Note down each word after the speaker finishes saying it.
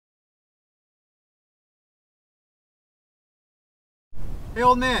Hey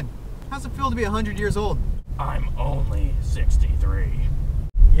old man, how's it feel to be 100 years old? I'm only 63.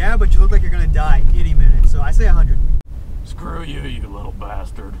 Yeah, but you look like you're gonna die any minute, so I say 100. Screw you, you little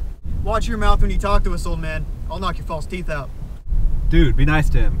bastard. Watch your mouth when you talk to us, old man. I'll knock your false teeth out. Dude, be nice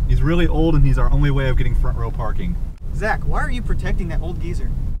to him. He's really old and he's our only way of getting front row parking. Zach, why are you protecting that old geezer?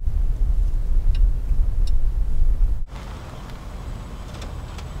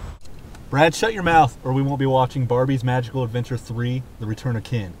 Brad, shut your mouth or we won't be watching Barbie's Magical Adventure 3, The Return of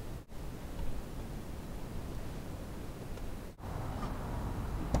Ken.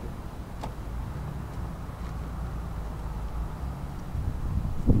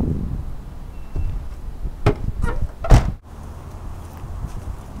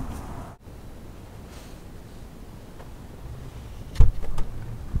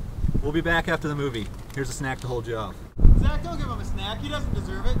 We'll be back after the movie. Here's a snack to hold you off. Zach, don't give him a snack. He doesn't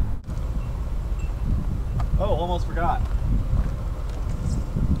deserve it. Oh, almost forgot.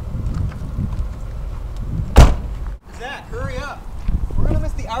 Zach, hurry up. We're gonna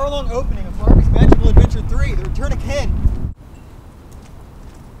miss the hour-long opening of Barbie's Magical Adventure 3, The Return of Ken.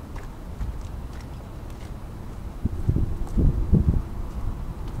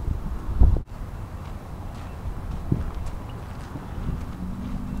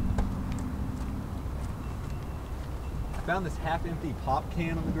 I found this half-empty pop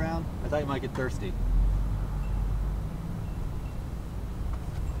can on the ground. I thought you might get thirsty.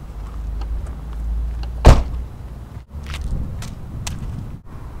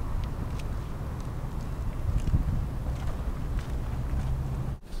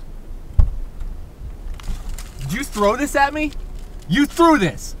 Did you throw this at me? You threw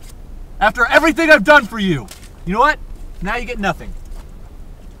this! After everything I've done for you! You know what? Now you get nothing.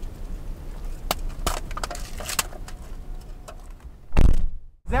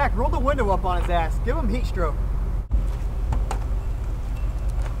 Zach, roll the window up on his ass. Give him heat stroke.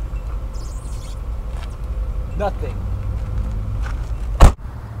 Nothing.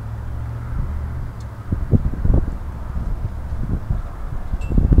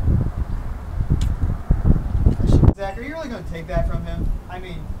 Zach, are you really going to take that from him? I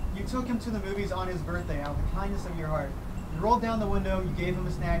mean, you took him to the movies on his birthday out of the kindness of your heart. You rolled down the window, you gave him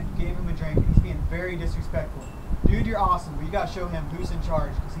a snack, you gave him a drink, and he's being very disrespectful. Dude, you're awesome, but you gotta show him who's in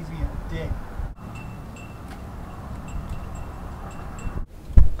charge, because he's being a dick.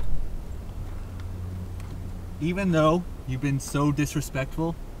 Even though you've been so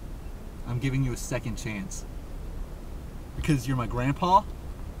disrespectful, I'm giving you a second chance. Because you're my grandpa,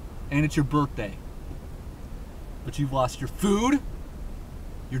 and it's your birthday. But you've lost your food,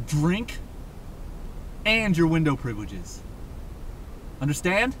 your drink, and your window privileges.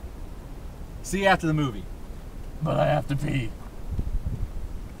 Understand? See you after the movie. But I have to pee.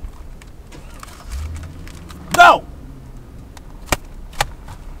 No!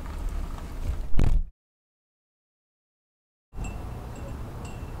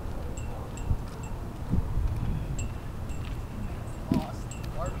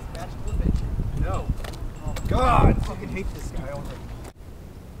 Barbie's Magical Adventure. No. Oh my God, I fucking hate this guy already.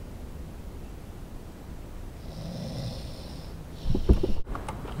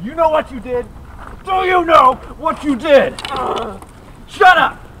 You know what you did? Do you know what you did? Shut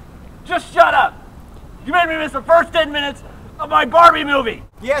up! Just shut up! You made me miss the first 10 minutes of my Barbie movie!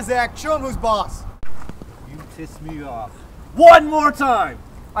 Yeah, Zach, show him who's boss. You pissed me off. One more time!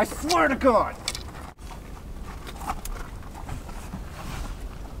 I swear to God!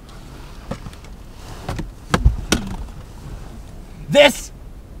 This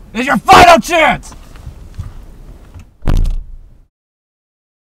is your final chance!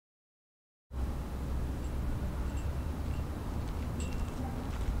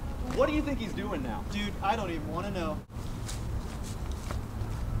 What do you think he's doing now? Dude, I don't even want to know.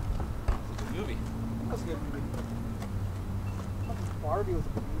 Good movie. That was a good movie. Barbie was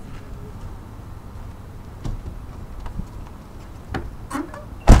amazing.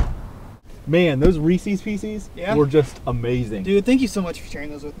 Man, those Reese's Pieces were just amazing. Dude, thank you so much for sharing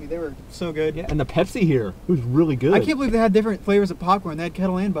those with me. They were so good. Yeah, and the Pepsi here was really good. I can't believe they had different flavors of popcorn. They had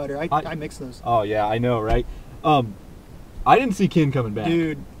kettle and butter. I mixed those. Oh yeah, I know, right? I didn't see Ken coming back.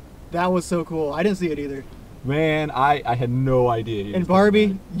 Dude, that was so cool. I didn't see it either. Man, I had no idea. He And was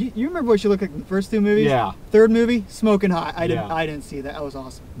Barbie, coming you remember what she looked like in the first two movies? Yeah. Third movie, smoking hot. I Yeah. didn't see that. That was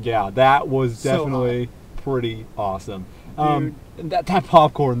awesome. back. Yeah, that was So definitely pretty awesome. Dude. And that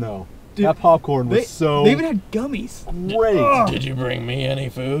popcorn though. Dude, that popcorn was so They even had gummies. great. Did you bring me any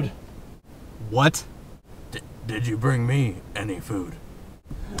food? What? Did you bring me any food?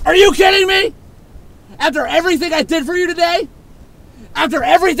 Are you kidding me? After everything I did for you today? After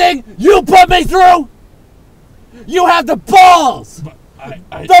everything you put me through? You have the balls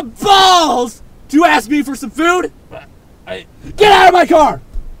The balls to ask me for some food? Get out of my car!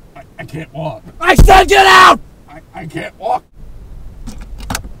 I can't walk. I said get out! I can't walk.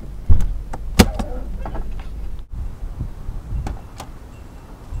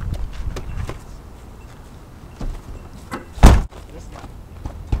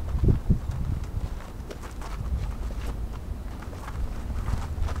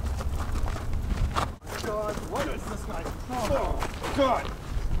 God, what is this guy? Oh, God.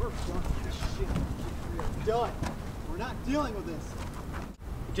 We're done with this shit. We're done. We're not dealing with this.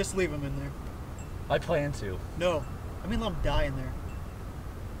 Just leave him in there. I plan to. No. I mean, let him die in there.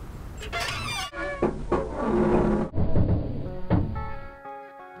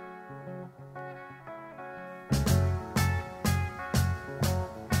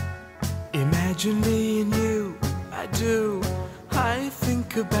 Imagine me and you, I do. I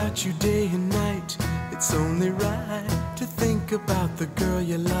think about you day and night. It's only right to think about the girl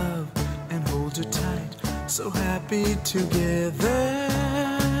you love and hold her tight. So happy together.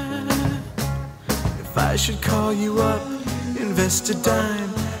 If I should call you up, invest a dime,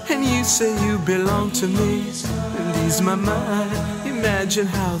 and you say you belong to me, and ease my mind. Imagine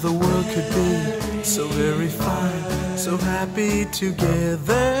how the world could be so very fine, so happy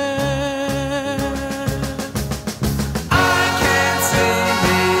together.